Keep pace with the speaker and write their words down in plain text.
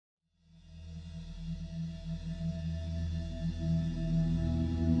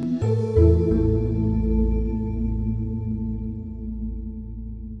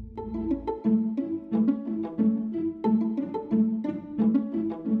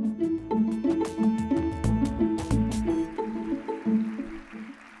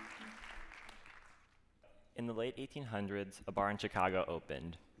1900s, a bar in Chicago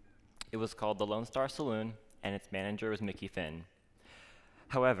opened. It was called the Lone Star Saloon, and its manager was Mickey Finn.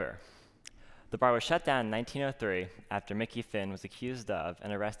 However, the bar was shut down in 1903 after Mickey Finn was accused of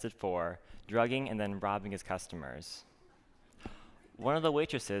and arrested for drugging and then robbing his customers. One of the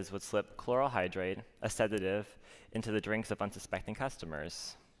waitresses would slip chloral hydrate, a sedative, into the drinks of unsuspecting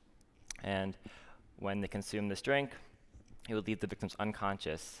customers. And when they consumed this drink, it would leave the victims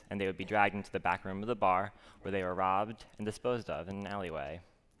unconscious, and they would be dragged into the back room of the bar, where they were robbed and disposed of in an alleyway.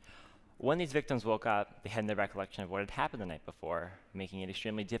 When these victims woke up, they had no recollection of what had happened the night before, making it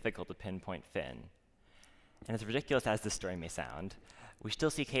extremely difficult to pinpoint Finn. And as ridiculous as this story may sound, we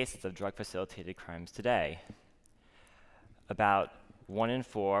still see cases of drug-facilitated crimes today. About 1 in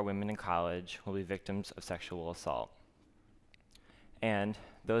 4 women in college will be victims of sexual assault. And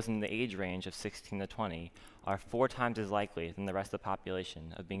those in the age range of 16 to 20 are 4 times as likely than the rest of the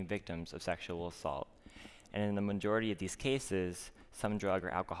population of being victims of sexual assault. And in the majority of these cases, some drug or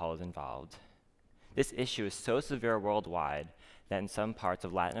alcohol is involved. This issue is so severe worldwide that in some parts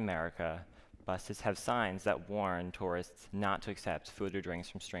of Latin America, buses have signs that warn tourists not to accept food or drinks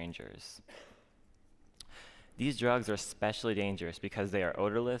from strangers. These drugs are especially dangerous because they are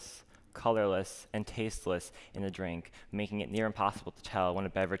odorless, colorless, and tasteless in a drink, making it near impossible to tell when a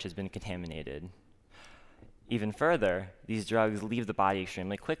beverage has been contaminated. Even further, these drugs leave the body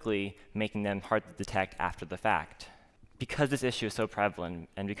extremely quickly, making them hard to detect after the fact. Because this issue is so prevalent,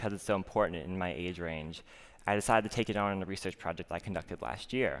 and because it's so important in my age range, I decided to take it on in a research project I conducted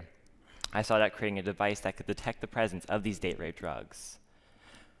last year. I sought out creating a device that could detect the presence of these date rape drugs.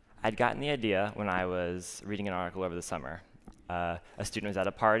 I'd gotten the idea when I was reading an article over the summer. A student was at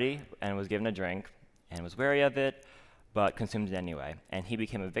a party and was given a drink and was wary of it, but consumed it anyway, and he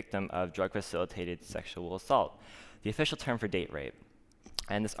became a victim of drug-facilitated sexual assault, the official term for date rape.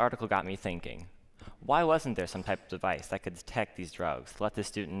 And this article got me thinking, why wasn't there some type of device that could detect these drugs, to let the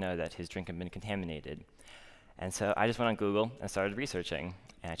student know that his drink had been contaminated? And so I just went on Google and started researching,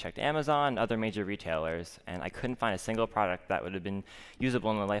 and I checked Amazon and other major retailers, and I couldn't find a single product that would have been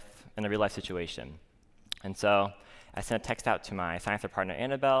usable in a real-life situation. And so I sent a text out to my science fair partner,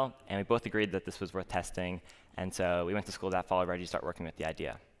 Annabelle, and we both agreed that this was worth testing, and so we went to school that fall ready to start working with the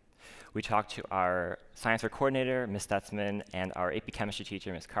idea. We talked to our science fair coordinator, Ms. Stutzman, and our AP chemistry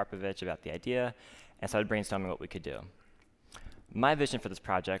teacher, Ms. Karpovich, about the idea, and started brainstorming what we could do. My vision for this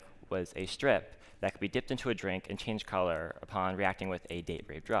project was a strip that could be dipped into a drink and change color upon reacting with a date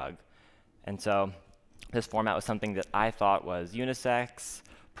rape drug. And so this format was something that I thought was unisex,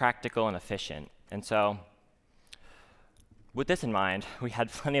 practical, and efficient. And so with this in mind, we had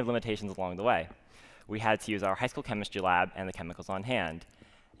plenty of limitations along the way. We had to use our high school chemistry lab and the chemicals on hand.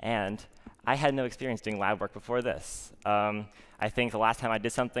 And I had no experience doing lab work before this. I think the last time I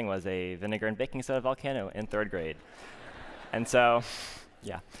did something was a vinegar and baking soda volcano in 3rd grade. And so,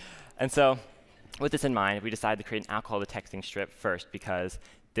 yeah. And so with this in mind, we decided to create an alcohol detecting strip first because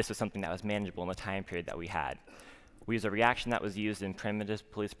this was something that was manageable in the time period that we had. We used a reaction that was used in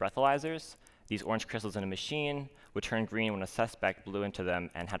primitive police breathalyzers. These orange crystals in a machine would turn green when a suspect blew into them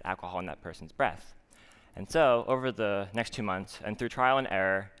and had alcohol in that person's breath. And so over the next 2 months, and through trial and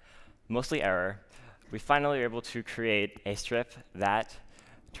error, mostly error, we finally were able to create a strip that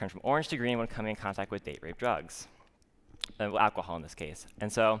turned from orange to green when coming in contact with date rape drugs, alcohol in this case.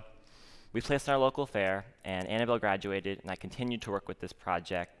 And so we placed in our local fair, and Annabelle graduated, and I continued to work with this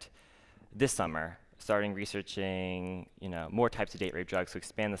project this summer, starting researching more types of date rape drugs to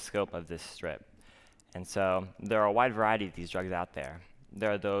expand the scope of this strip. And so there are a wide variety of these drugs out there. There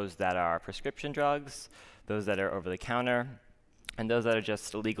are those that are prescription drugs, those that are over-the-counter, and those that are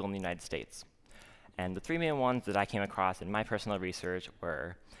just illegal in the United States. And the 3 main ones that I came across in my personal research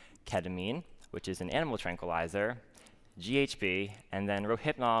were ketamine, which is an animal tranquilizer, GHB, and then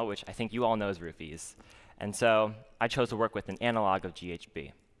Rohypnol, which I think you all know is roofies. And so I chose to work with an analog of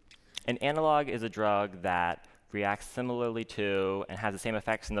GHB. An analog is a drug that reacts similarly to and has the same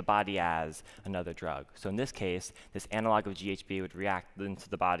effects in the body as another drug. So in this case, this analog of GHB would react into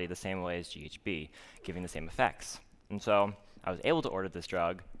the body the same way as GHB, giving the same effects. And so I was able to order this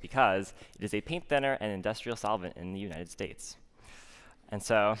drug because it is a paint thinner and industrial solvent in the United States. And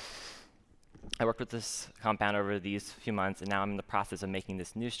so I worked with this compound over these few months, and now I'm in the process of making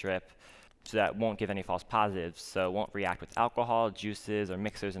this new strip so that it won't give any false positives, so it won't react with alcohol, juices, or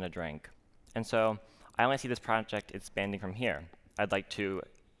mixers in a drink. And so I only see this project expanding from here. I'd like to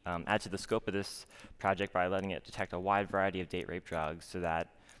add to the scope of this project by letting it detect a wide variety of date rape drugs so that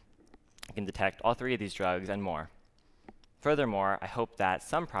it can detect all 3 of these drugs and more. Furthermore, I hope that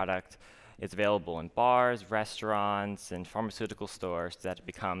some product is available in bars, restaurants, and pharmaceutical stores so that it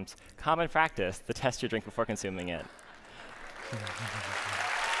becomes common practice to test your drink before consuming it.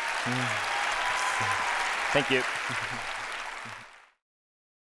 Thank you.